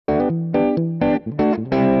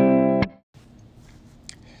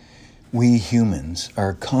We humans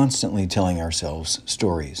are constantly telling ourselves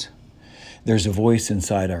stories. There's a voice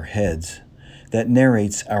inside our heads that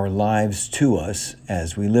narrates our lives to us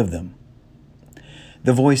as we live them.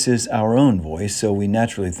 The voice is our own voice, so we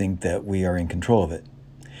naturally think that we are in control of it.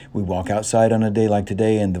 We walk outside on a day like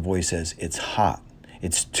today and the voice says, "It's hot.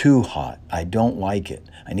 It's too hot. I don't like it.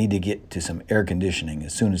 I need to get to some air conditioning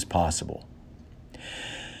as soon as possible."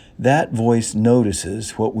 That voice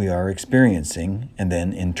notices what we are experiencing and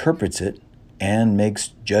then interprets it and makes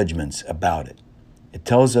judgments about it. It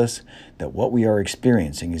tells us that what we are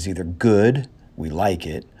experiencing is either good, we like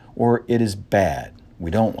it, or it is bad,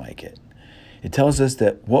 we don't like it. It tells us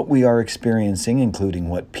that what we are experiencing, including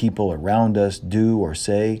what people around us do or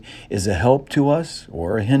say, is a help to us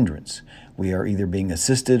or a hindrance. We are either being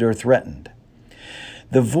assisted or threatened.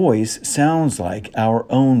 The voice sounds like our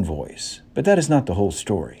own voice, but that is not the whole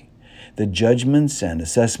story. The judgments and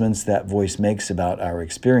assessments that voice makes about our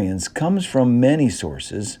experience comes from many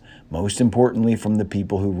sources, most importantly from the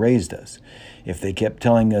people who raised us. If they kept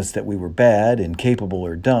telling us that we were bad, incapable,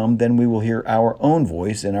 or dumb, then we will hear our own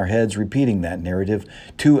voice in our heads repeating that narrative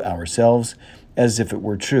to ourselves as if it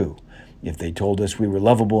were true. If they told us we were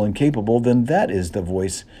lovable and capable, then that is the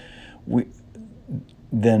voice.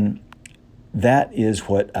 Then that is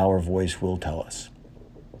what our voice will tell us.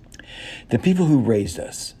 The people who raised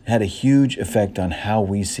us had a huge effect on how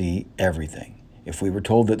we see everything. If we were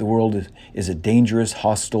told that the world is a dangerous,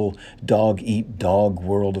 hostile, dog-eat-dog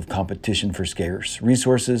world of competition for scarce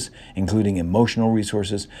resources, including emotional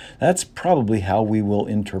resources, that's probably how we will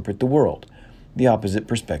interpret the world. The opposite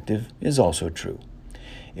perspective is also true.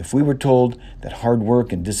 If we were told that hard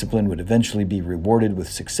work and discipline would eventually be rewarded with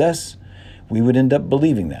success, we would end up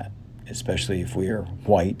believing that, especially if we are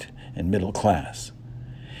white and middle class.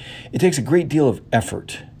 It takes a great deal of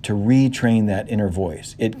effort to retrain that inner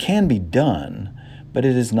voice. It can be done, but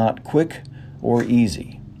it is not quick or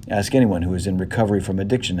easy. Ask anyone who is in recovery from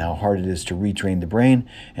addiction how hard it is to retrain the brain,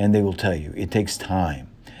 and they will tell you it takes time,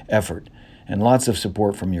 effort, and lots of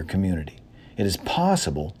support from your community. It is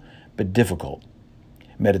possible, but difficult.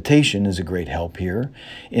 Meditation is a great help here.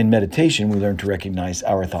 In meditation, we learn to recognize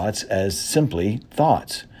our thoughts as simply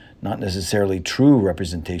thoughts, not necessarily true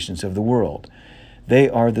representations of the world. They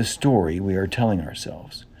are the story we are telling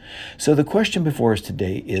ourselves. So the question before us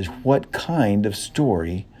today is, what kind of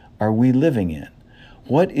story are we living in?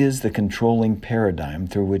 What is the controlling paradigm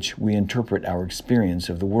through which we interpret our experience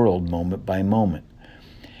of the world moment by moment?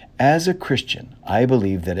 As a Christian, I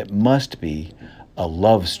believe that it must be a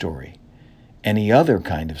love story. Any other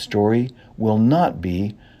kind of story will not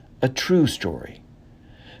be a true story.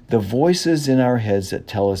 The voices in our heads that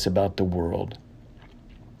tell us about the world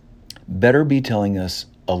better be telling us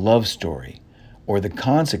a love story, or the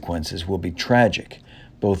consequences will be tragic,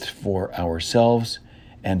 both for ourselves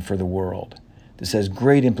and for the world. This has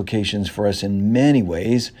great implications for us in many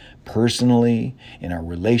ways, personally, in our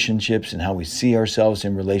relationships, and how we see ourselves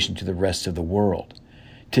in relation to the rest of the world.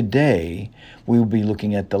 Today, we will be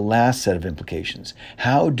looking at the last set of implications.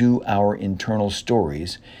 How do our internal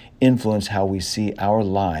stories influence how we see our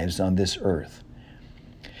lives on this earth?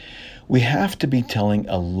 We have to be telling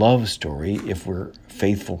a love story if we're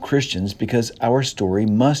faithful Christians, because our story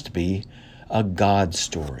must be a God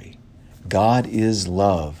story. God is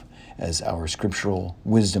love, as our scriptural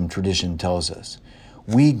wisdom tradition tells us.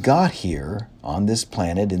 We got here on this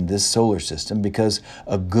planet, in this solar system, because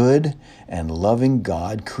a good and loving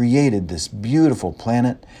God created this beautiful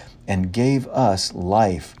planet and gave us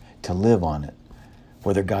life to live on it.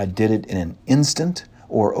 Whether God did it in an instant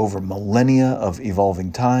or over millennia of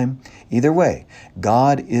evolving time, either way,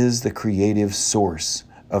 God is the creative source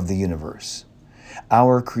of the universe.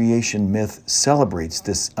 Our creation myth celebrates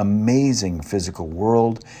this amazing physical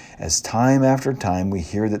world as time after time we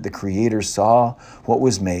hear that the Creator saw what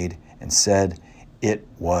was made and said it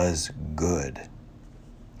was good.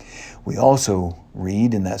 We also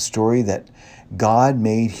read in that story that God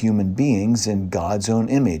made human beings in God's own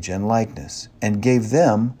image and likeness and gave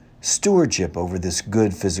them stewardship over this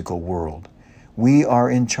good physical world. We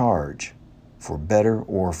are in charge, for better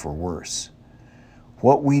or for worse.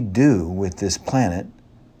 What we do with this planet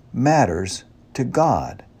matters to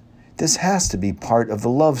God. This has to be part of the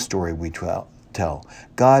love story we tell.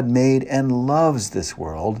 God made and loves this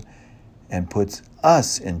world and puts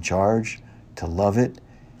us in charge to love it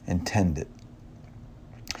and tend it.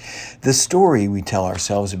 The story we tell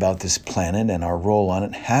ourselves about this planet and our role on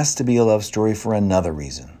it has to be a love story for another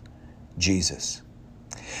reason: Jesus.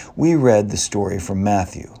 We read the story from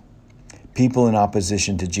Matthew. People in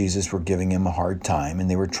opposition to Jesus were giving him a hard time, and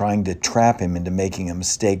they were trying to trap him into making a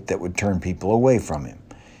mistake that would turn people away from him.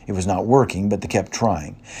 It was not working, but they kept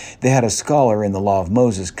trying. They had a scholar in the law of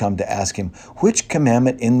Moses come to ask him, which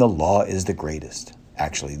commandment in the law is the greatest?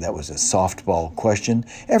 Actually, that was a softball question.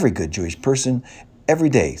 Every good Jewish person, every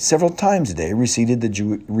day, several times a day, recited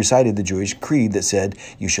the Jewish creed that said,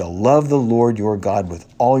 you shall love the Lord your God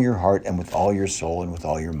with all your heart and with all your soul and with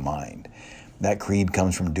all your mind. That creed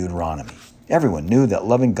comes from Deuteronomy. Everyone knew that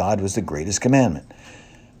loving God was the greatest commandment.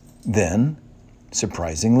 Then,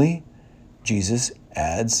 surprisingly, Jesus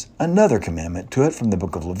adds another commandment to it from the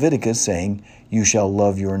book of Leviticus saying, you shall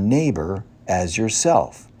love your neighbor as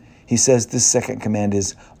yourself. He says this second command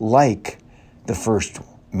is like the first,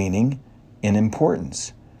 meaning in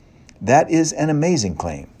importance. That is an amazing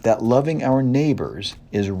claim, that loving our neighbors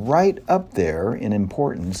is right up there in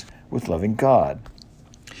importance with loving God.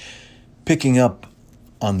 Picking up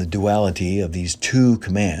on the duality of these two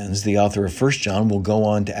commands, the author of 1 John will go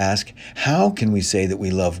on to ask, how can we say that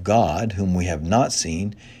we love God, whom we have not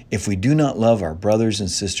seen, if we do not love our brothers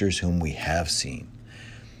and sisters whom we have seen?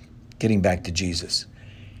 Getting back to Jesus,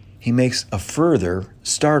 he makes a further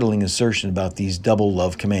startling assertion about these double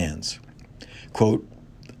love commands. Quote,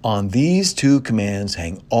 on these two commands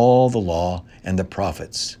hang all the law and the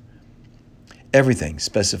prophets. Everything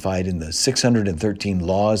specified in the 613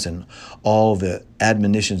 laws and all the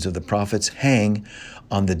admonitions of the prophets hang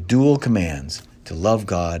on the dual commands to love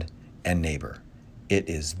God and neighbor. It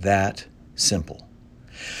is that simple.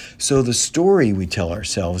 So the story we tell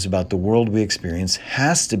ourselves about the world we experience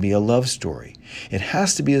has to be a love story. It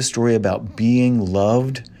has to be a story about being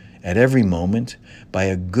loved at every moment by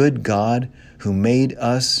a good God who made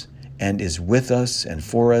us and is with us and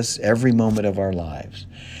for us every moment of our lives.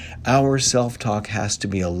 Our self-talk has to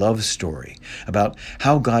be a love story about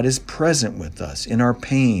how God is present with us in our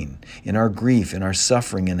pain, in our grief, in our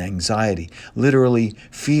suffering and anxiety, literally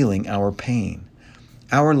feeling our pain.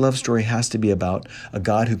 Our love story has to be about a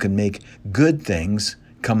God who can make good things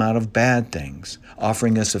come out of bad things,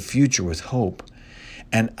 offering us a future with hope.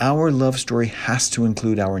 And our love story has to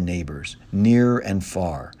include our neighbors, near and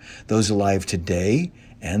far, those alive today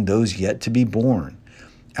and those yet to be born.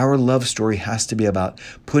 Our love story has to be about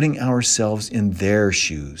putting ourselves in their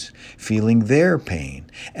shoes, feeling their pain,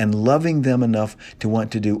 and loving them enough to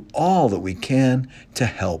want to do all that we can to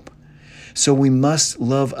help. So we must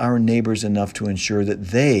love our neighbors enough to ensure that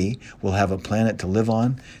they will have a planet to live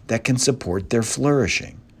on that can support their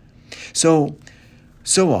flourishing. So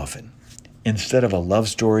often, instead of a love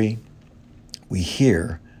story, we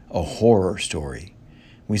hear a horror story.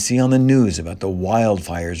 We see on the news about the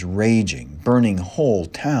wildfires raging, burning whole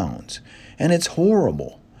towns, and it's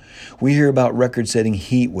horrible. We hear about record-setting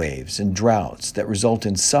heat waves and droughts that result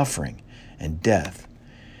in suffering and death.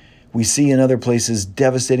 We see in other places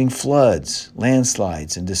devastating floods,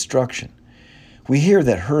 landslides, and destruction. We hear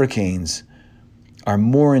that hurricanes are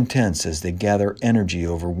more intense as they gather energy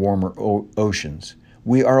over warmer oceans.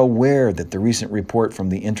 We are aware that the recent report from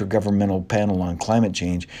the Intergovernmental Panel on Climate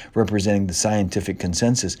Change, representing the scientific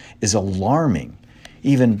consensus, is alarming,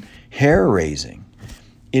 even hair-raising.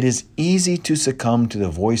 It is easy to succumb to the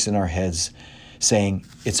voice in our heads saying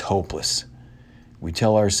it's hopeless. We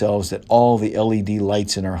tell ourselves that all the LED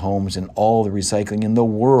lights in our homes and all the recycling in the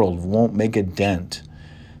world won't make a dent.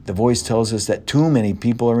 The voice tells us that too many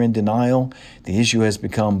people are in denial, the issue has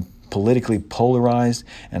become politically polarized,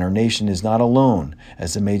 and our nation is not alone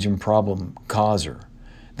as the major problem causer.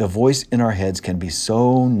 The voice in our heads can be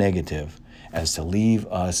so negative as to leave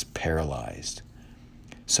us paralyzed.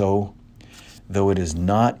 So, though it is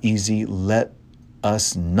not easy, let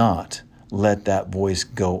us not let that voice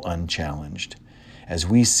go unchallenged. As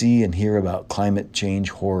we see and hear about climate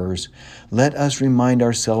change horrors, let us remind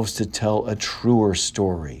ourselves to tell a truer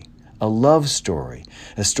story, a love story,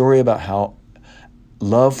 a story about how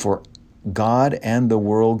love for God and the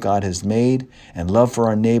world God has made, and love for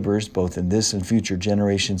our neighbors, both in this and future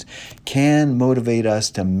generations, can motivate us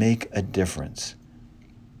to make a difference.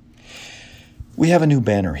 We have a new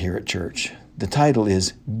banner here at church. The title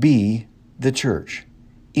is Be the Church.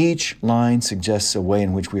 Each line suggests a way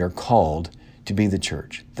in which we are called to be the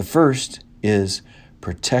church. The first is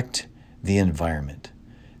protect the environment.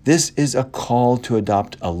 This is a call to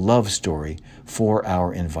adopt a love story for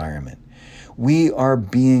our environment. We are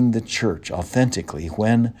being the church authentically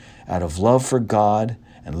when, out of love for God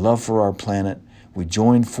and love for our planet, we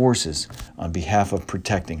join forces on behalf of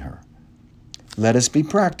protecting her. Let us be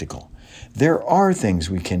practical. There are things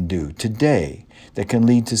we can do today that can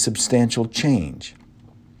lead to substantial change.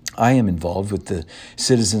 I am involved with the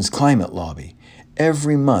Citizens Climate Lobby.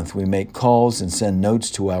 Every month we make calls and send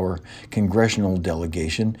notes to our congressional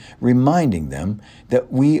delegation reminding them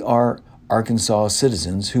that we are Arkansas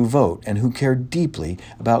citizens who vote and who care deeply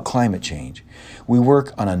about climate change. We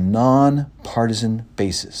work on a non-partisan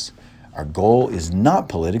basis. Our goal is not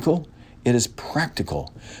political, it is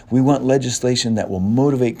practical. We want legislation that will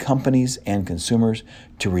motivate companies and consumers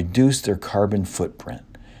to reduce their carbon footprint.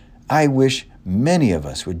 I wish many of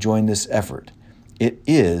us would join this effort. It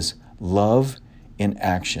is love in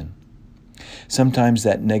action. Sometimes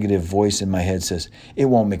that negative voice in my head says, it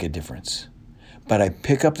won't make a difference. But I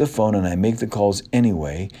pick up the phone and I make the calls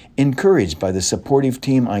anyway, encouraged by the supportive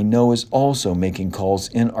team I know is also making calls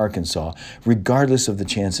in Arkansas, regardless of the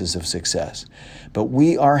chances of success. But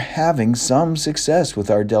we are having some success with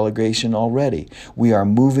our delegation already. We are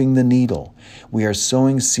moving the needle. We are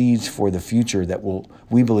sowing seeds for the future that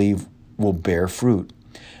we believe will bear fruit.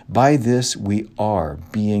 By this, we are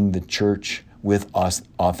being the church with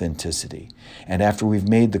authenticity. And after we've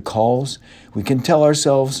made the calls, we can tell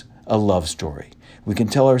ourselves a love story. We can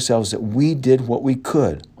tell ourselves that we did what we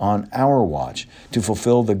could on our watch to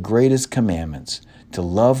fulfill the greatest commandments, to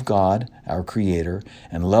love God, our Creator,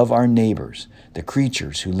 and love our neighbors, the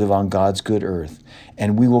creatures who live on God's good earth.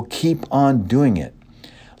 And we will keep on doing it,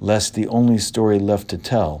 lest the only story left to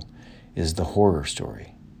tell is the horror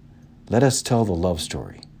story. Let us tell the love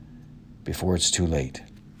story before it's too late.